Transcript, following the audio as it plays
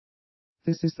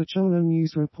This is the Cholo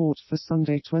News Report for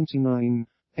Sunday 29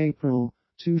 April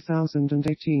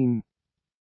 2018.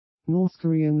 North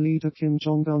Korean leader Kim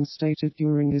Jong-un stated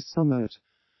during his summit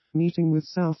meeting with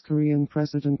South Korean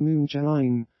President Moon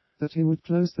Jae-in that he would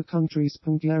close the country's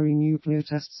Punggye-ri nuclear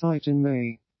test site in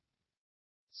May.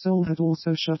 Seoul had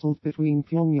also shuttled between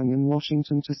Pyongyang and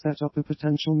Washington to set up a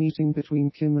potential meeting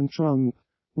between Kim and Trump,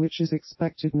 which is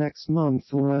expected next month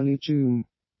or early June.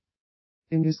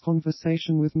 In his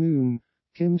conversation with Moon,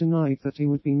 Kim denied that he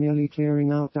would be merely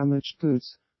clearing out damaged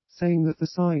goods, saying that the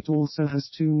site also has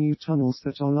 2 new tunnels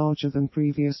that are larger than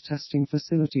previous testing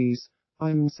facilities,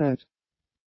 Moon said.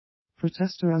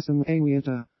 Protester Azam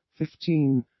Awida,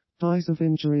 15, dies of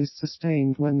injuries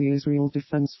sustained when the Israel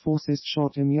Defense Forces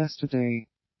shot him yesterday.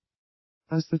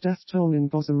 As the death toll in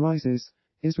Gaza rises,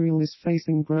 Israel is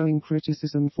facing growing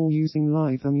criticism for using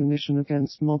live ammunition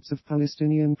against mobs of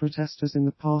Palestinian protesters in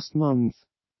the past month.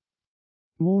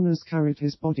 Mourners carried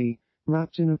his body,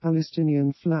 wrapped in a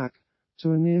Palestinian flag,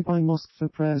 to a nearby mosque for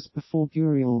prayers before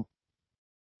burial.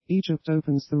 Egypt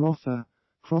opens the Rafah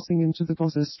crossing into the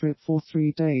Gaza Strip for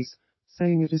 3 days,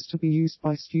 saying it is to be used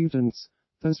by students,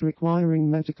 those requiring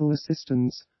medical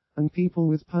assistance, and people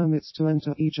with permits to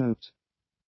enter Egypt.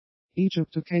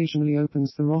 Egypt occasionally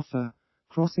opens the Rafah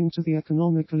crossing to the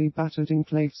economically battered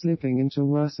enclave, slipping into a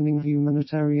worsening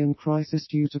humanitarian crisis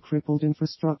due to crippled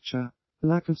infrastructure,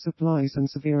 lack of supplies and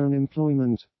severe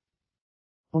unemployment.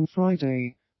 On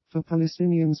Friday, 4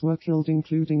 Palestinians were killed,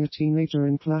 including a teenager,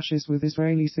 in clashes with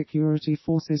Israeli security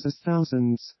forces as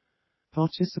thousands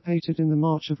participated in the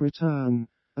March of Return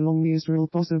along the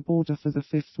Israel-Gaza border for the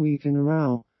 5th week in a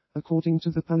row, according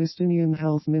to the Palestinian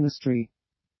Health Ministry.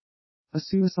 A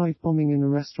suicide bombing in a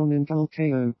restaurant in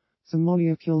Galkayo,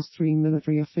 Somalia kills 3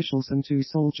 military officials and 2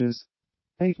 soldiers.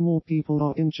 8 more people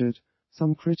are injured,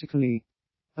 some critically.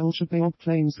 Al-shabaab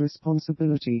claims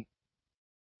responsibility.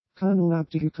 Colonel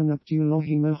Abdihukan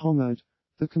Abdullahi Mohammed,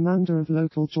 the commander of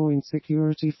local joint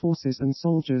security forces and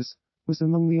soldiers, was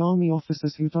among the army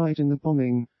officers who died in the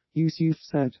bombing, Yusuf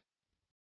said.